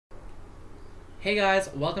Hey guys,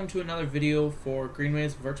 welcome to another video for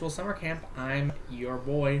Greenway's Virtual Summer Camp. I'm your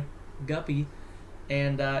boy, Guppy,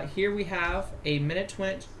 and here we have a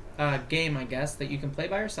minute-to-minute game, I guess, that you can play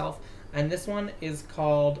by yourself, and this one is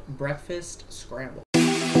called Breakfast Scramble.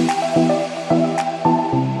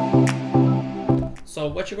 So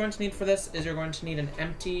what you're going to need for this is you're going to need an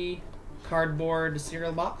empty cardboard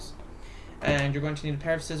cereal box, and you're going to need a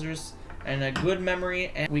pair of scissors and a good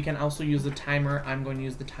memory, and we can also use the timer. I'm going to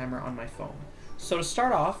use the timer on my phone. So to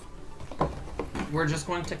start off, we're just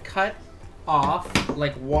going to cut off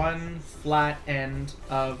like one flat end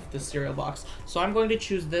of the cereal box. So I'm going to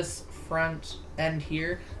choose this front end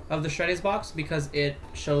here of the Shreddies box because it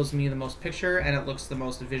shows me the most picture and it looks the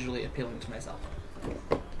most visually appealing to myself.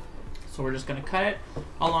 So we're just going to cut it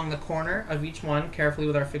along the corner of each one carefully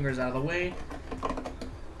with our fingers out of the way.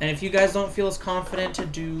 And if you guys don't feel as confident to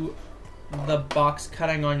do the box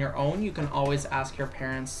cutting on your own, you can always ask your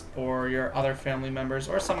parents or your other family members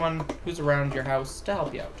or someone who's around your house to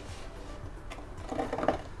help you out.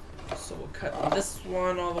 So we'll cut this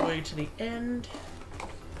one all the way to the end,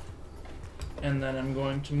 and then I'm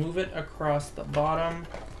going to move it across the bottom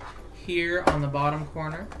here on the bottom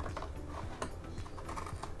corner.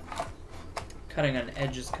 Cutting an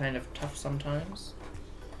edge is kind of tough sometimes.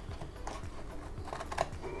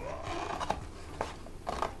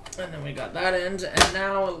 And then we got that end, and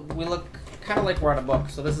now we look kind of like we're on a book.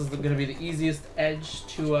 So this is going to be the easiest edge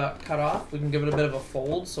to cut off. We can give it a bit of a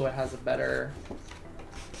fold so it has a better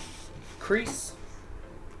crease,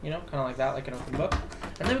 you know, kind of like that, like an open book.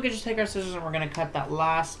 And then we can just take our scissors and we're going to cut that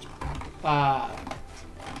last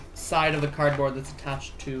side of the cardboard that's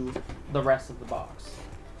attached to the rest of the box,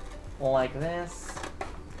 like this.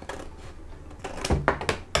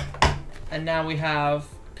 And now we have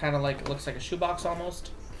kind of like, it looks like a shoebox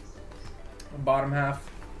almost. Bottom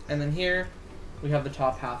half, and then here we have the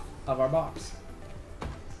top half of our box.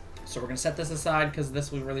 So we're going to set this aside because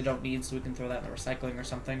this we really don't need, so we can throw that in the recycling or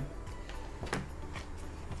something.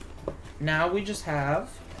 Now we just have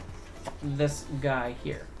this guy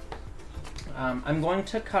here. I'm going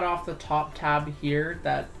to cut off the top tab here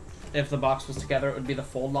that if the box was together it would be the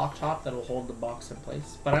fold lock top that will hold the box in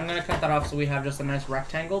place. But I'm going to cut that off so we have just a nice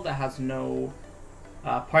rectangle that has no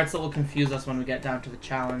parts that will confuse us when we get down to the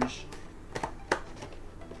challenge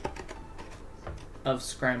of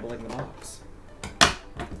scrambling the box.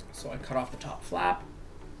 So I cut off the top flap.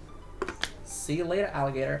 See you later,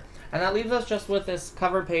 alligator. And that leaves us just with this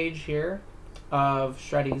cover page here of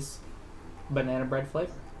Shreddies banana bread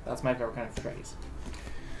flavor. That's my favorite kind of Shreddies.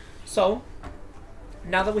 So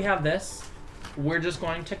now that we have this, we're just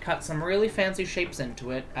going to cut some really fancy shapes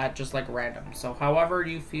into it at just like random. So however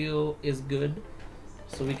you feel is good.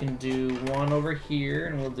 So we can do one over here,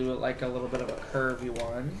 and we'll do it like a little bit of a curvy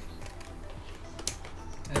one.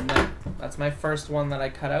 And then that's my first one that I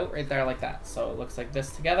cut out right there like that. So it looks like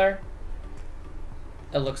this together.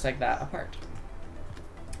 It looks like that apart.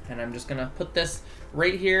 And I'm just gonna put this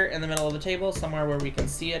right here in the middle of the table, somewhere where we can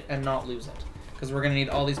see it and not lose it, because we're gonna need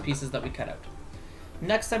all these pieces that we cut out.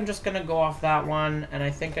 Next, I'm just gonna go off that one, and I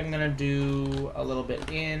think I'm gonna do a little bit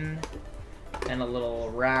in and a little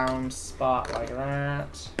round spot like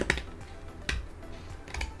that.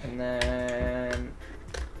 And then,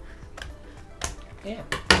 yeah.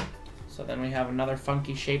 So then we have another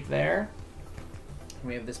funky shape there.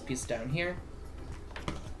 We have this piece down here.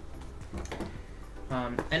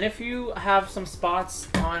 And if you have some spots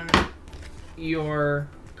on your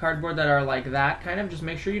cardboard that are like that, kind of just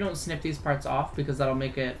make sure you don't snip these parts off, because that'll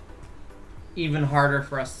make it even harder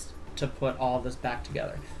for us to put all of this back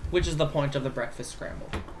together, which is the point of the breakfast scramble.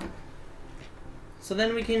 So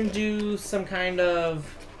then we can do some kind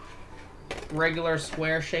of regular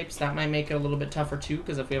square shapes. That might make it a little bit tougher too,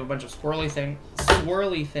 because if we have a bunch of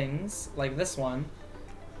swirly things like this one,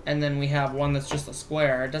 and then we have one that's just a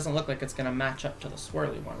square, it doesn't look like it's going to match up to the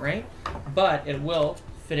swirly one, right? But it will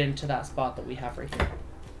fit into that spot that we have right here.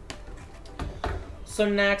 So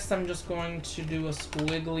next I'm just going to do a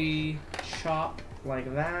squiggly chop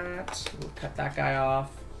like that. We'll cut that guy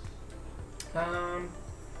off.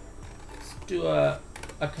 Let's do a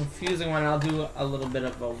confusing one. I'll do a little bit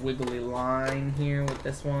of a wiggly line here with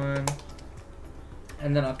this one,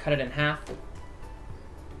 and then I'll cut it in half.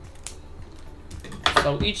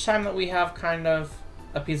 So each time that we have kind of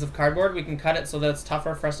a piece of cardboard, we can cut it so that it's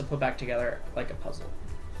tougher for us to put back together like a puzzle.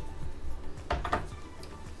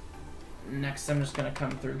 Next, I'm just gonna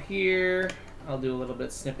come through here. I'll do a little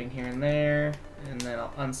bit snipping here and there, and then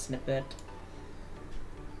I'll unsnip it.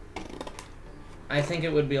 I think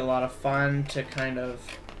it would be a lot of fun to kind of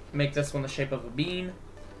make this one the shape of a bean.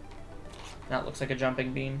 That looks like a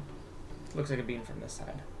jumping bean. Looks like a bean from this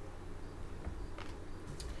side.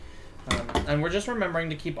 And we're just remembering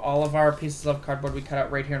to keep all of our pieces of cardboard we cut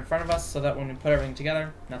out right here in front of us so that when we put everything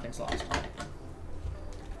together, nothing's lost.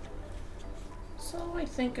 So I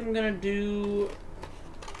think I'm gonna do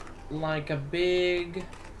like a big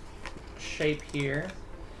shape here.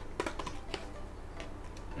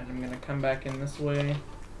 And I'm gonna come back in this way.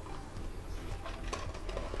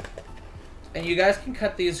 And you guys can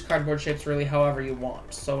cut these cardboard shapes really however you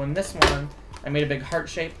want. So in this one, I made a big heart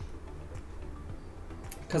shape.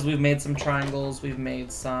 Because we've made some triangles, we've made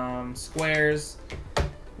some squares.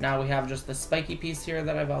 Now we have just the spiky piece here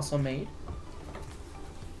that I've also made.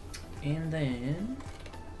 And then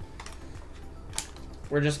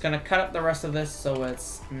we're just gonna cut up the rest of this so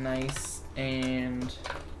it's nice and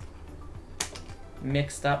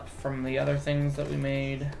mixed up from the other things that we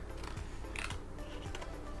made.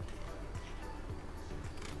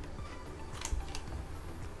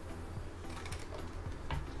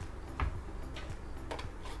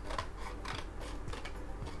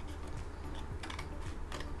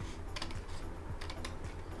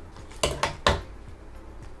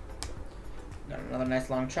 Got another nice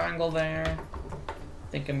long triangle there.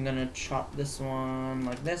 I think I'm gonna chop this one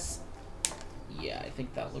like this. Yeah, I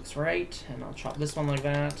think that looks right. And I'll chop this one like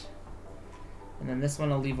that. And then this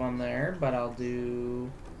one I'll leave on there, but I'll do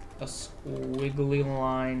a squiggly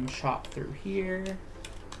line chop through here.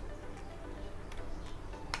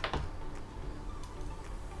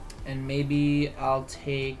 And maybe I'll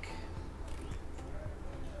take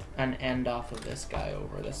an end off of this guy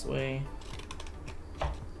over this way.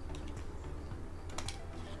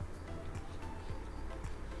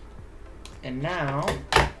 And now,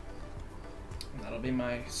 that'll be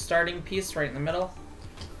my starting piece right in the middle.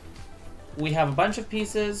 We have a bunch of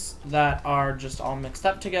pieces that are just all mixed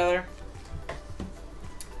up together.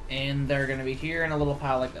 And they're gonna be here in a little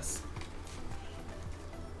pile like this.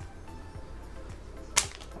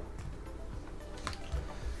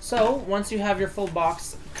 So, once you have your full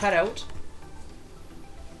box cut out,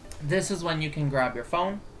 this is when you can grab your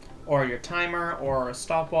phone, or your timer, or a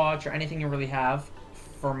stopwatch, or anything you really have.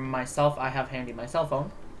 For myself, I have handy my cell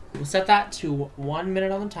phone. We'll set that to 1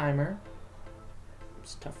 minute on the timer.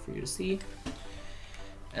 It's tough for you to see.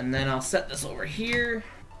 And then I'll set this over here.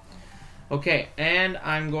 Okay, and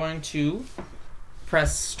I'm going to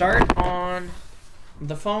press start on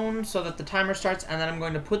the phone so that the timer starts, and then I'm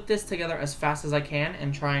going to put this together as fast as I can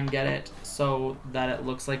and try and get it so that it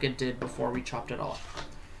looks like it did before we chopped it all up.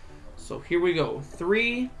 So here we go.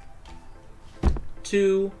 3,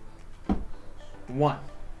 2, 1.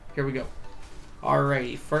 Here we go.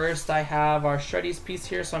 Alrighty, first I have our shreddies piece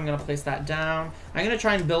here, so I'm going to place that down. I'm going to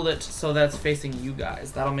try and build it so that it's facing you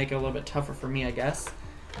guys. That'll make it a little bit tougher for me, I guess.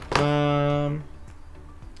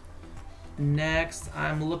 Next,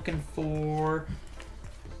 I'm looking for...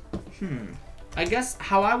 I guess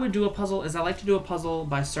how I would do a puzzle is I like to do a puzzle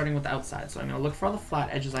by starting with the outside. So I'm going to look for all the flat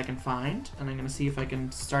edges I can find, and I'm going to see if I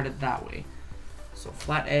can start it that way. So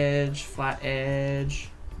flat edge, flat edge.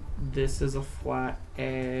 This is a flat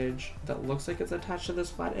edge that looks like it's attached to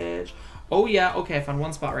this flat edge. Oh yeah, okay, I found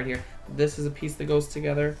one spot right here. This is a piece that goes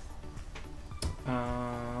together.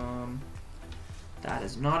 That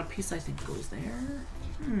is not a piece I think goes there.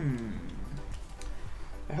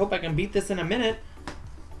 I hope I can beat this in a minute.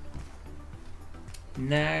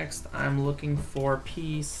 Next, I'm looking for a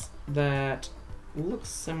piece that looks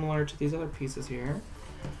similar to these other pieces here.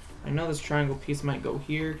 I know this triangle piece might go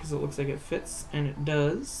here because it looks like it fits, and it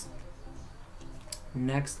does.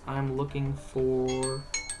 Next, I'm looking for...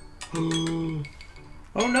 Oh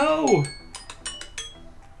no!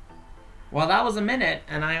 Well, that was a minute,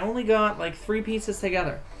 and I only got like 3 pieces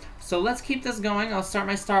together. So let's keep this going. I'll start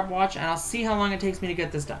my stopwatch, and I'll see how long it takes me to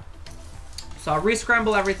get this done. So I'll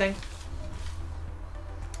re-scramble everything.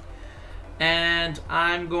 And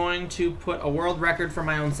I'm going to put a world record for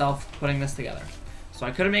my own self putting this together. So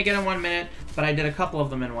I couldn't make it in 1 minute, but I did a couple of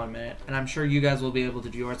them in 1 minute, and I'm sure you guys will be able to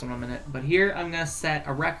do yours in 1 minute. But here I'm gonna set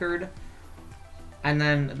a record, and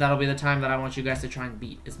then that'll be the time that I want you guys to try and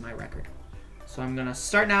beat is my record. So I'm gonna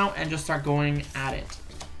start now and just start going at it.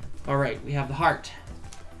 All right, we have the heart.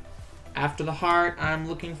 After the heart, I'm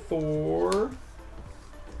looking for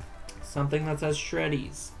something that says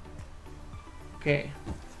shreddies. Okay.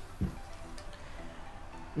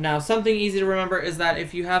 Now, something easy to remember is that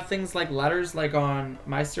if you have things like letters, like on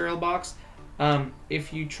my cereal box,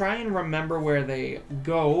 if you try and remember where they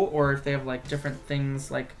go, or if they have like different things,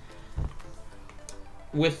 like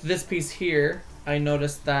with this piece here, I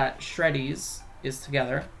noticed that shreddies is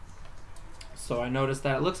together. So I noticed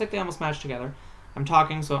that it looks like they almost match together. I'm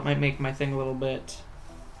talking, so it might make my thing a little bit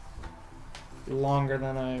longer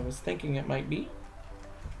than I was thinking it might be.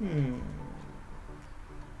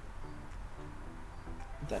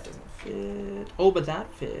 that doesn't fit. Oh, but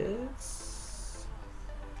that fits.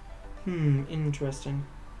 Interesting.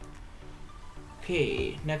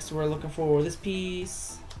 Okay, next we're looking for this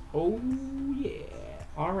piece. Oh, yeah.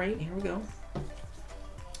 All right, here we go.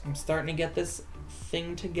 I'm starting to get this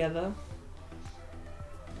thing together.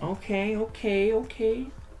 Okay.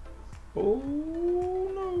 Oh,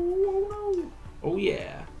 no. Oh,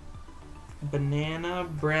 yeah. Banana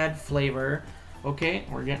bread flavor. Okay,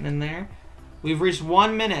 we're getting in there. We've reached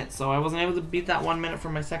 1 minute, so I wasn't able to beat that 1 minute for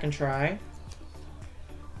my second try.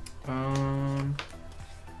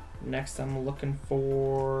 Next I'm looking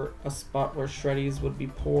for a spot where shreddies would be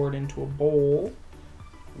poured into a bowl.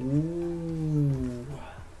 Ooh.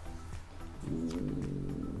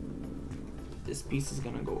 This piece is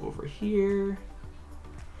gonna go over here.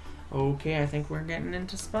 Okay, I think we're getting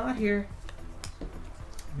into spot here.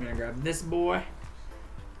 I'm gonna grab this boy.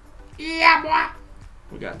 Yeah, boy!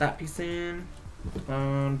 We got that piece in.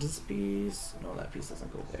 This piece. No, that piece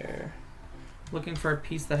doesn't go there. Looking for a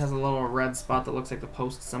piece that has a little red spot that looks like the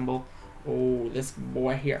post symbol. Oh, this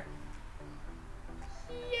boy here.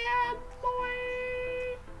 Yeah,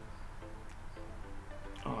 boy!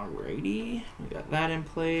 Alrighty. We got that in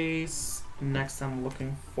place. Next, I'm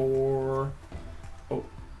looking for... Oh.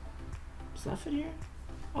 Does that fit here?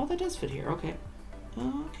 Oh, that does fit here. Okay.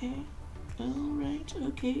 Okay. Alright,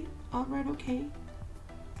 okay. Alright, okay.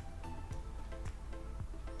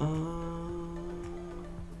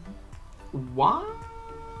 What?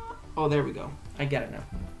 Oh, there we go. I get it now.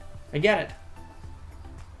 I get it.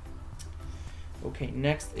 Okay,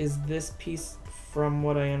 next is this piece from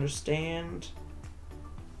what I understand.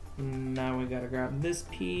 Now we gotta grab this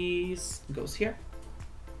piece. It goes here.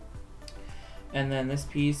 And then this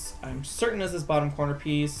piece, I'm certain is this bottom corner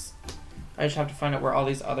piece. I just have to find out where all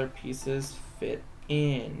these other pieces fit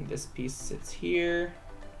in. This piece sits here.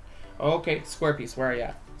 Okay, square piece, where are you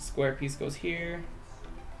at? Square piece goes here.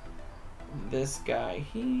 This guy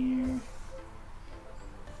here.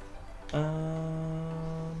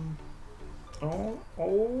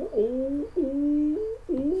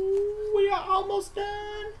 We are almost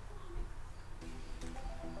done.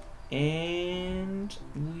 And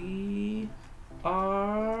we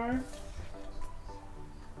are...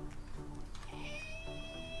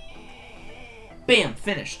 Bam,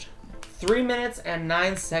 finished. 3 minutes and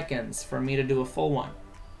 9 seconds for me to do a full one.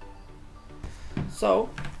 So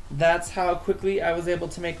that's how quickly I was able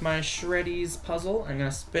to make my shreddies puzzle. I'm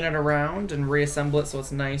gonna spin it around and reassemble it so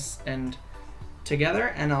it's nice and together,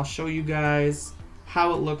 and I'll show you guys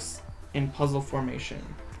how it looks in puzzle formation.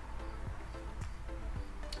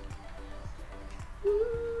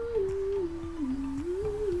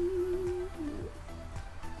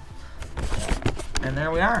 And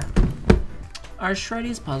there we are. Our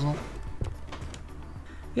shreddies puzzle.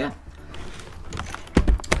 Yeah.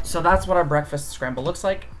 So that's what our breakfast scramble looks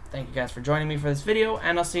like. Thank you guys for joining me for this video,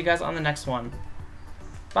 and I'll see you guys on the next one.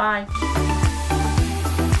 Bye.